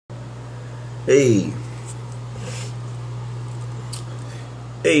Hey.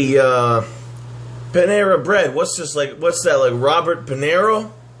 Hey, Panera Bread. What's this like? What's that, like Robert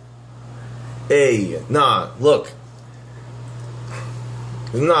Panero? Hey, nah, look.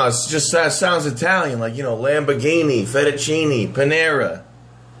 Nah, it's just that sounds Italian, like, you know, Lamborghini, Fettuccine, Panera.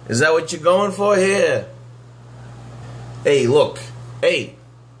 Is that what you're going for here? Hey, look. Hey,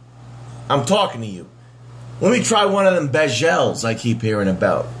 I'm talking to you. Let me try one of them Bajels I keep hearing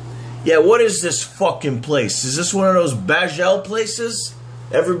about. Yeah, what is this fucking place? Is this one of those Bajel places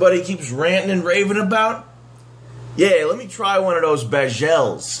everybody keeps ranting and raving about? Yeah, let me try one of those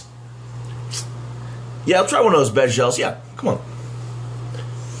Bajels. Yeah, I'll try one of those Bajels. Yeah, come on.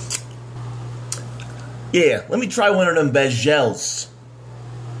 Yeah, let me try one of them Bajels.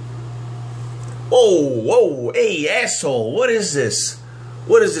 Oh, whoa, hey, asshole, what is this?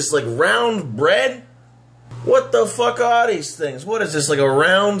 What is this, like round bread? What the fuck are these things? What is this, like a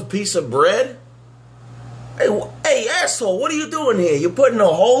round piece of bread? Hey, asshole, what are you doing here? You putting a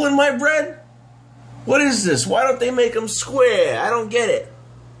hole in my bread? What is this? Why don't they make them square? I don't get it.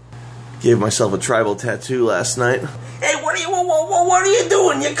 Gave myself a tribal tattoo last night. Hey, what are you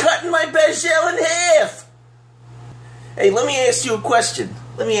doing? You're cutting my Bajel in half. Hey, let me ask you a question.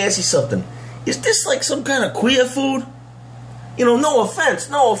 Let me ask you something. Is this like some kind of queer food? You know, no offense,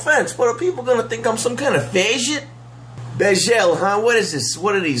 but are people gonna think I'm some kind of faggot? Bajel, huh? What is this?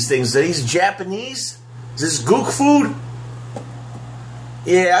 What are these things? Are these Japanese? Is this gook food?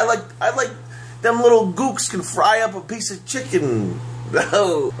 Yeah, I like them little gooks can fry up a piece of chicken.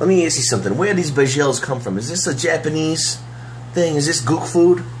 Oh. Let me ask you something. Where do these Bajels come from? Is this a Japanese thing? Is this gook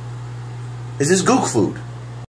food? Is this gook food?